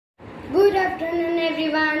afternoon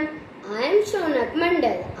everyone. I am Shounak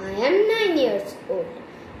Mondal. I am 9 years old.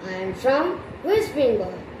 I am from West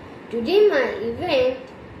Bengal. Today my event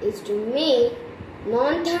is to make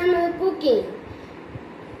non-thermal cooking.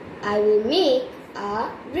 I will make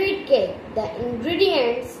a bread cake. The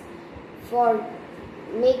ingredients for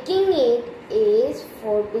making it is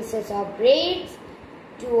 4 pieces of bread,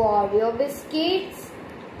 2 Oreo biscuits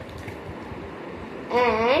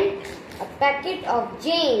and a packet of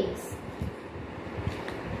James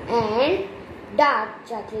and dark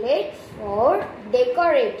chocolate for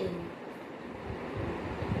decorating.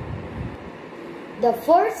 The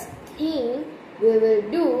first thing we will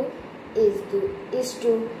do is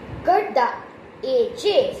to cut the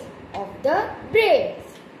edges of the bread.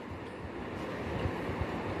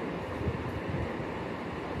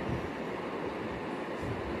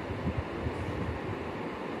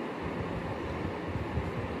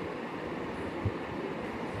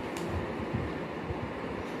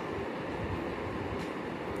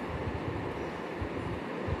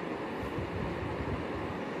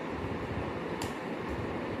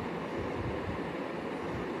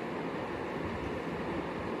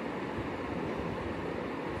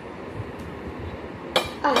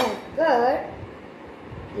 I have cut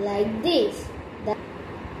like this.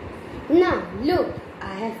 Now look,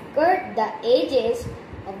 I have cut the edges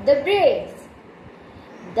of the braids.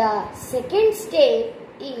 The second step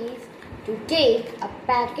is to take a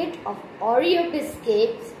packet of Oreo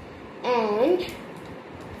biscuits and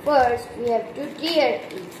first we have to tear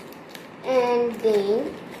it and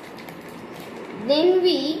then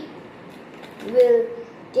we will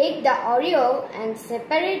take the Oreo and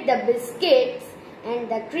separate the biscuits and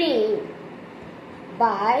the cream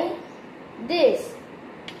by this.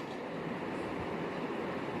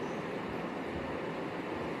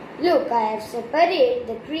 Look, I have separated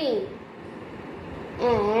the cream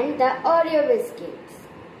and the Oreo biscuits.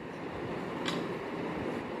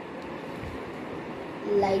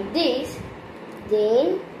 Like this,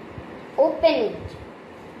 then open it.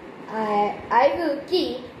 I will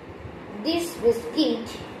keep this biscuit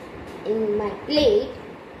in my plate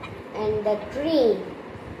and the cream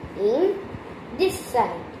in this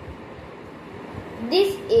side.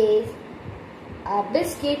 This is a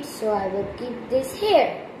biscuit, so I will keep this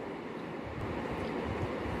here.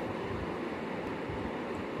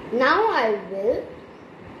 Now I will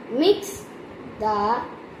mix the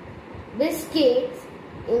biscuits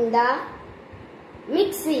in the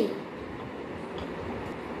mixie.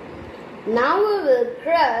 Now we will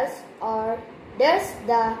crush or dust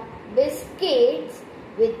the biscuits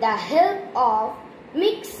with the help of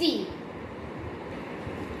mixie.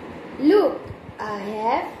 Look, I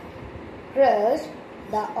have crushed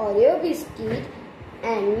the Oreo biscuit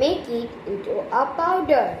and make it into a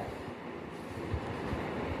powder.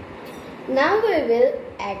 Now we will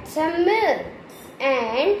add some milk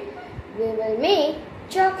and we will make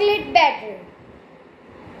chocolate batter.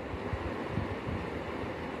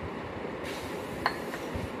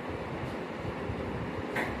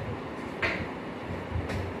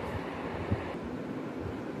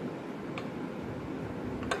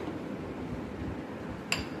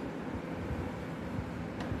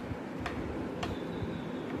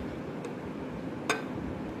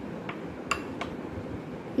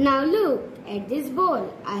 Now look at this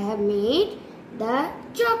bowl. I have made the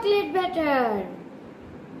chocolate batter.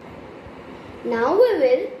 Now we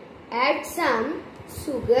will add some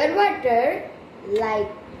sugar water like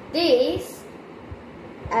this.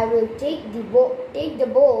 I will take the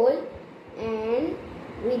bowl and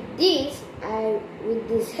with this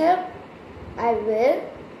help I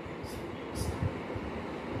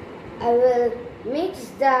will mix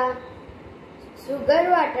the sugar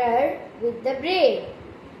water with the bread.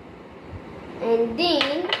 And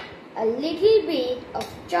then a little bit of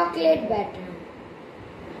chocolate batter.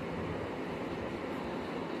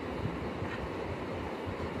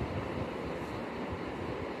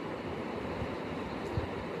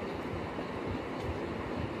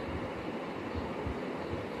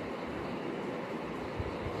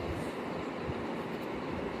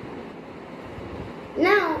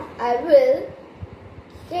 Now I will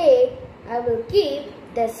keep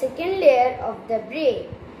the second layer of the bread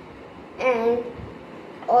and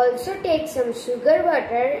also take some sugar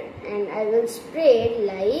water and I will spread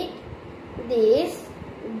like this,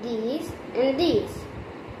 and this.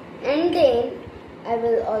 And then I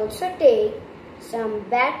will also take some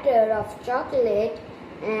batter of chocolate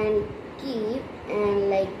and keep, and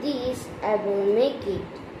like this I will make it.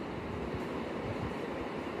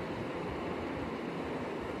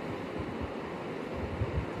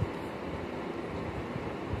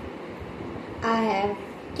 I have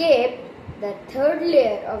kept the third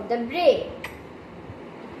layer of the bread.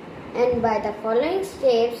 And by the following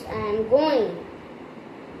steps I am going.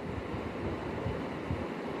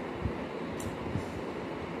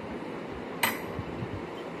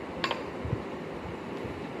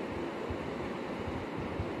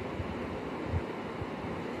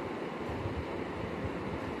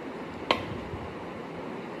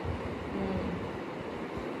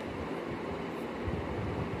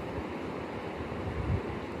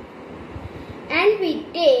 And we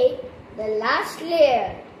take the last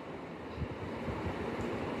layer.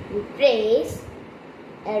 We press,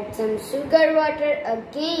 add some sugar water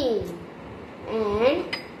again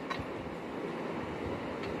and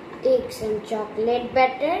take some chocolate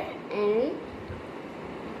batter and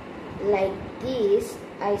like this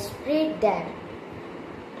I spread that.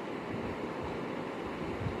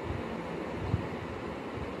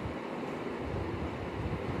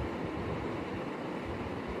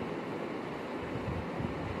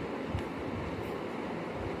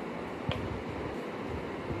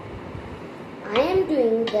 I am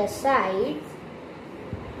doing the sides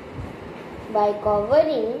by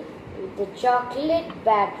covering with the chocolate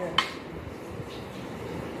batter.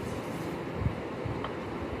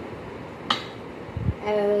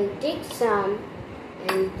 I will take some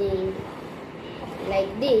and then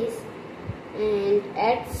like this and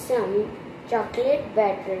add some chocolate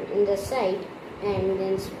batter in the side and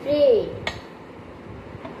then spread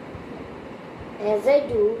as I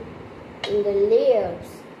do in the layers.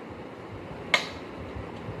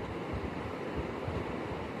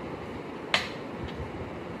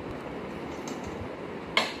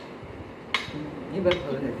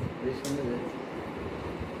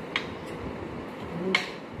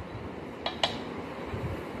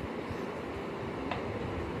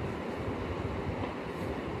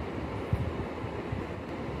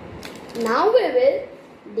 Now we will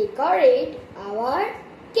decorate our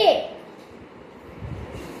cake.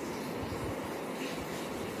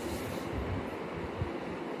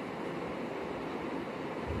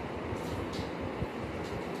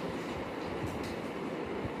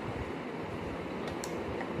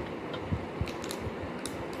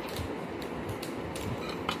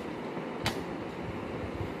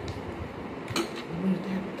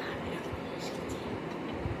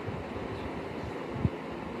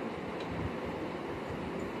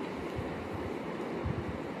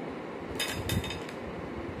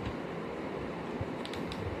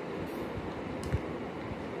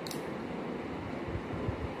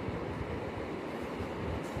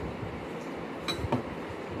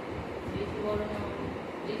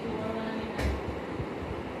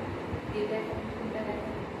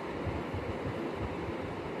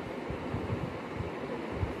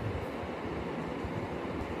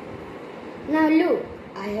 Now look,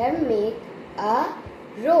 I have made a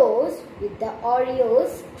rose with the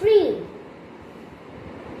Oreo's cream.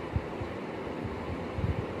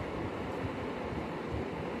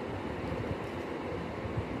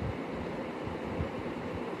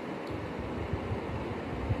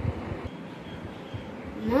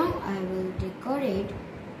 Now I will decorate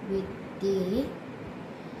with the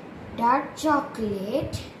dark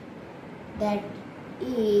chocolate that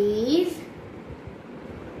is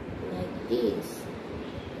like this.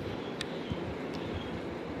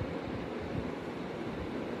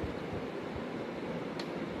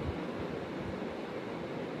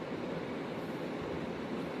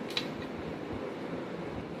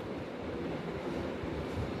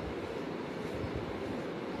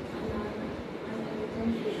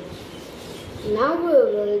 Now we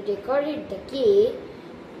will decorate the cake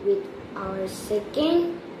with our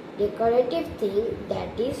second decorative thing,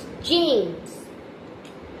 that is gems.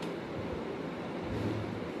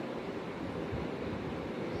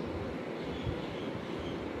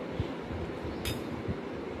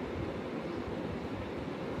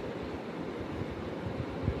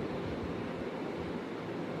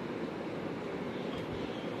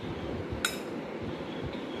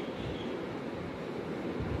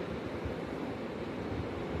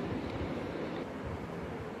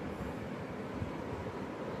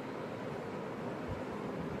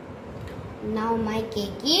 Now my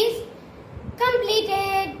cake is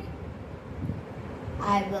completed.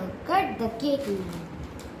 I will cut the cake now.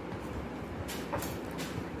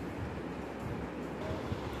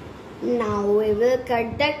 Now we will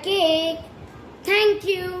cut the cake. Thank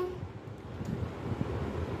you.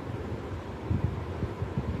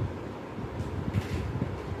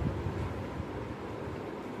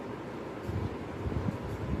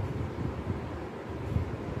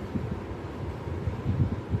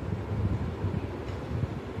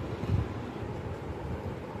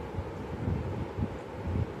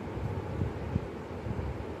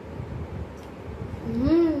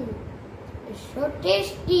 So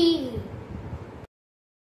tasty.